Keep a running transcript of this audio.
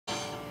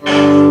Hi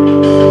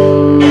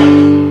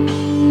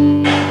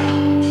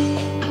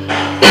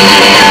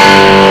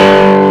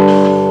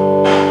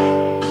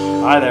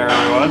there,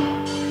 everyone.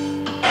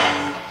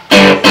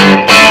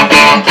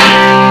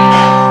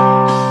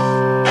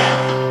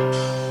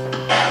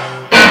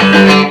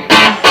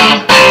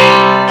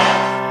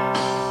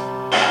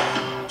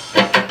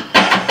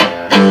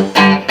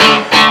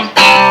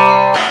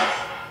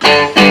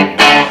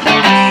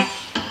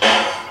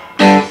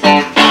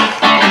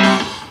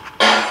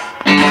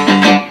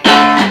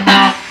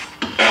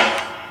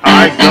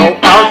 I go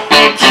out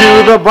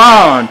to the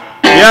barn,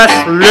 yes,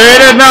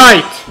 late at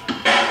night.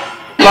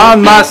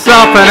 Found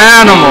myself an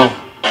animal,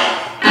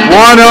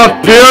 one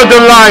of pure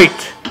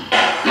delight.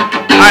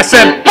 I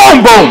said,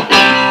 boom, boom.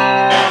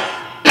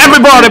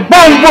 Everybody,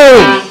 boom,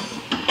 boom.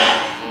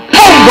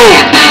 Boom, boom.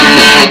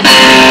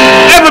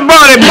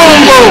 Everybody,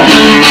 boom, boom.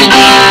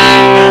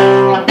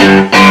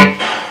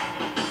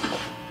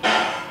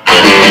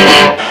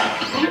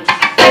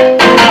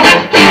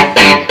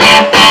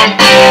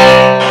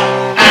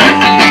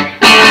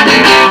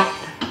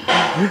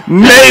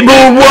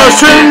 Mabel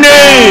was her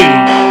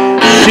name.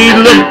 She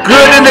looked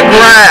good in the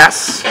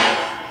grass.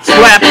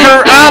 Slapped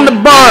her on the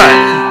butt.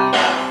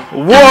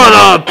 What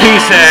a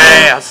piece of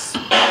ass.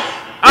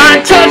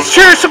 I touched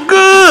her so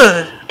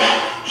good.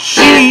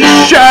 She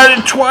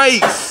shouted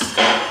twice.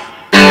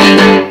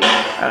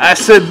 I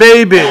said,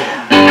 baby,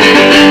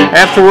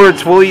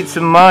 afterwards we'll eat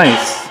some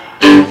mice.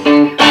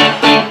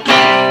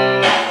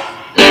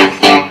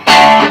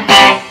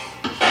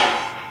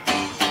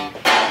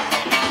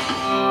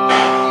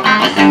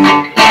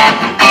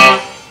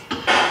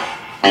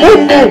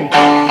 Boom, boom.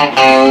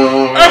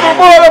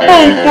 Everybody,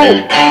 boom, boom.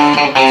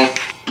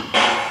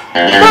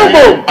 Boom,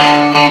 boom.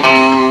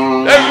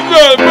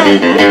 Everybody, boom,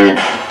 boom.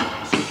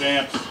 Some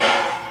jams.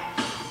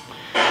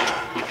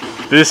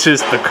 This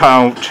is the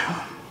Count.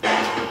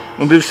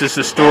 And this is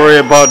a story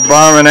about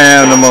barn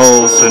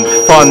animals and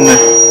fun.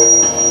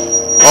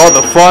 All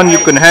the fun you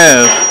can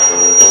have.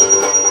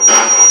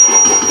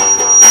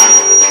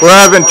 We're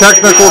having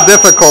technical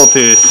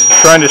difficulties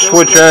trying to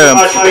switch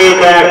amps.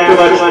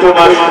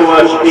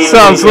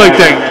 Sounds like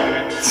the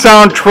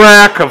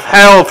soundtrack of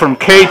hell from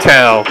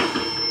K-Tel.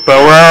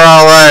 But we're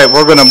alright,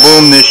 we're gonna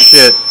boom this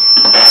shit.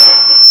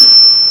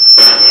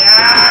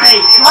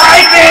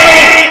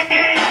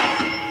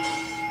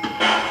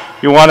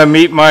 You wanna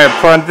meet my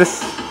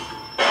apprentice?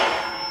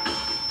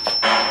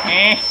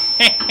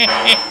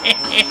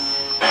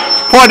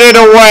 Put it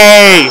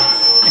away!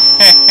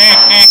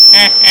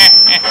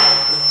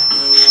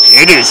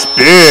 It is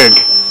big.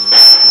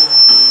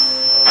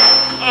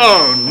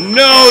 Oh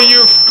no,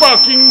 you're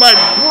fucking my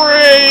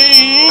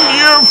brain!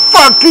 You're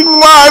fucking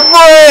my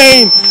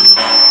brain!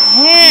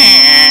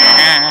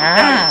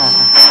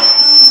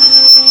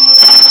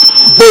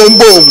 Boom,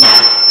 boom.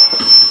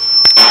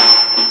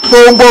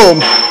 Boom,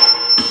 boom.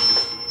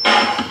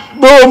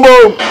 Boom,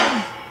 boom.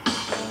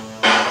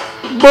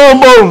 Boom,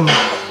 boom.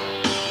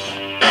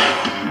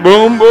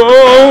 Boom,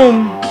 boom.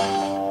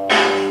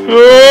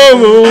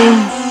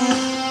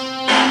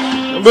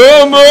 Boom,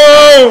 boom. Boom,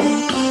 boom.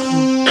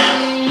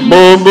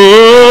 Boom,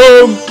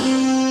 boom.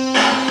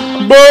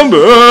 Boom,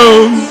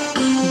 boom.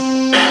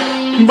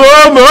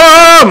 Boom,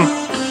 boom.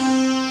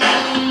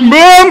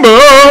 Boom,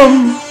 boom.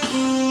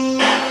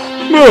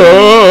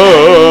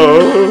 Boom.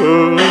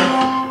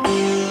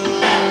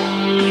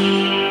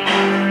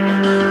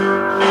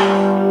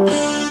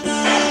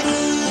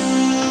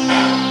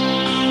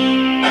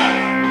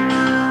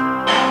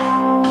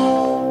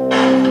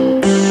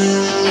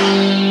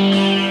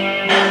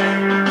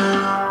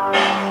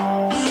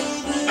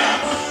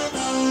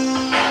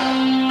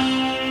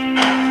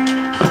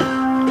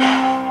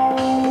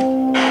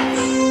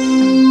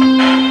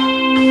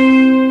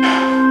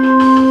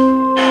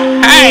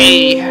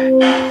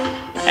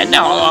 I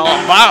know all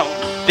about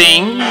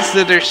things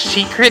that are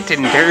secret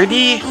and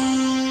dirty.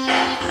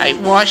 I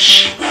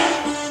wash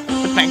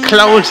with my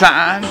clothes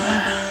on.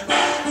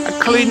 I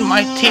clean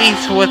my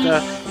teeth with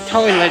a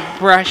toilet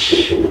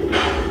brush.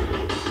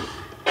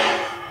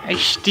 I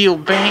steal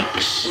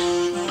banks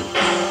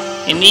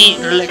and eat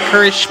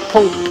licorice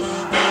poop.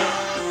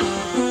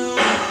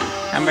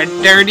 I'm a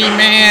dirty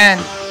man.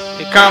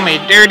 They call me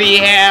Dirty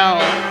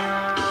Hal.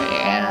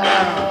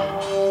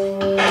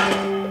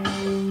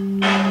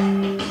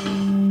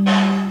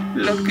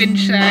 Look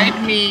inside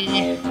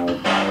me.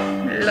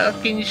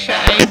 Look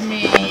inside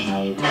me.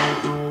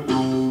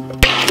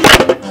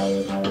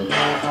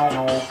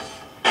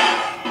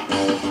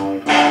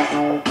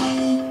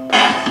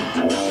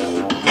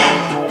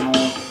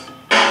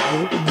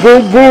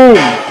 Boom, boom.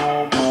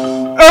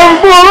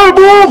 Everybody,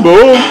 boom,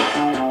 boom.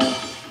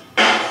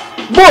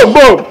 Boom,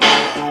 boom.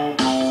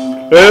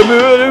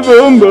 Everybody,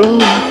 boom, boom.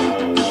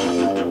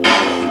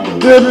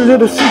 Dirty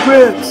little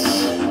secrets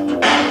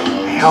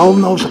hell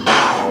knows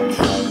about.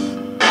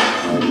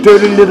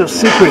 Dirty little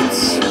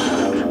secrets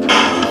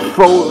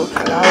full of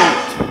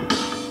clout.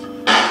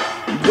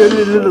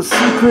 Dirty little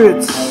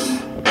secrets.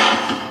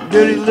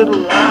 Dirty little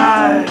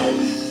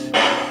lies.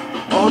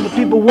 All the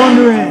people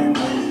wondering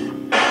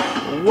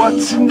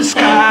what's in the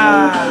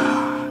sky.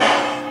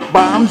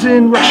 Bombs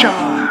in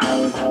Russia,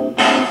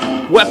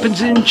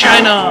 weapons in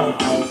China,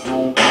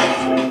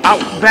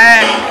 out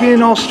back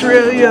in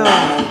Australia.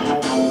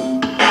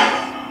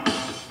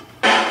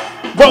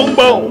 Boom,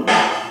 boom.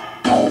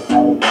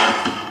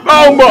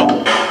 Boom,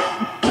 boom.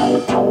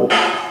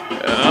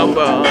 Boom,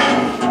 boom.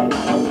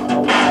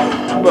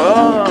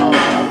 Boom.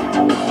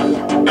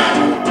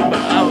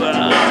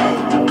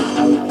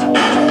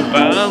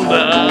 Boom,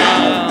 boom.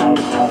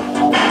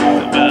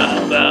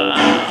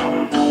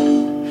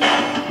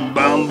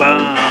 Boom,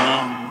 boom.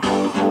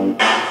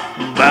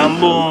 Bam,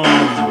 boom.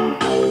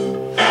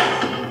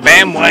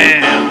 Bam,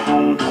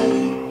 wham.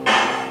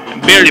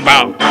 Billy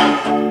bop.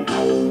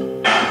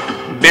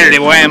 Billy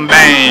wham,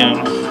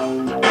 bam.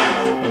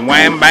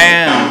 Wham,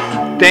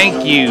 bam.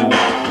 Thank you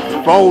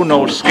for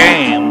no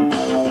scam.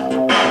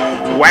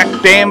 Whack,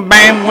 damn,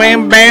 bam,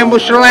 wham, bam,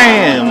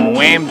 slam.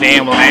 Wham,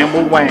 damn,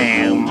 lamb,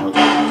 wham.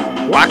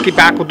 Wacky,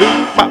 backle, doo,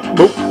 pop,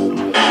 boop.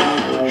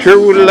 Sure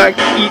would like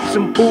to eat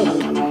some poop.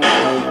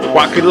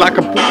 Walk it like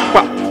a poop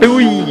pop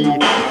dooey.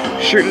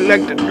 Sure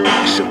like to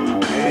drink some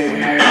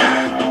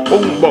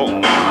boom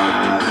boom.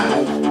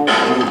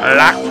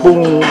 Lock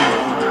boom.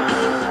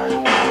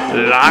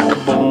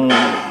 Lock boom.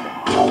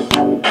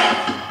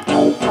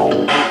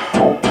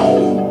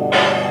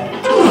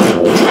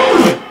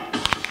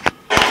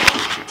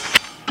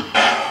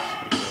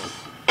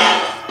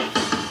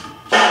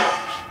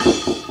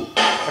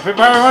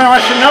 Everybody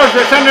wants to know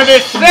what's under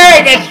this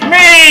thing. It's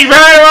me,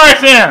 Barry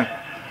Larson.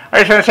 I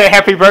just want to say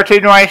happy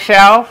birthday to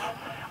myself,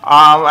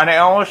 and I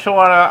also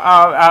want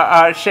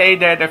to say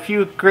that a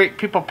few great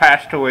people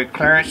passed away.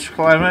 Clarence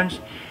Clemens,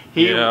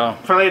 he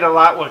played a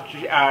lot with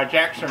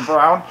Jackson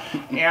Browne,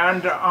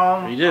 and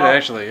he did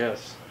actually,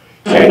 yes.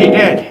 Yeah, he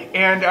did.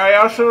 And I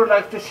also would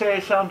like to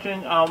say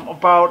something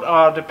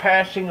about the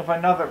passing of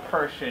another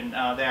person,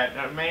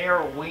 that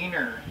Mayor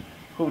Wiener,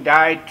 who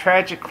died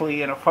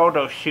tragically in a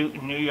photo shoot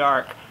in New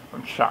York.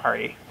 I'm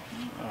sorry.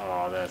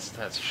 Oh, that's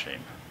a shame.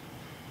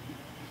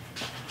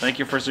 Thank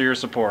you for your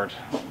support.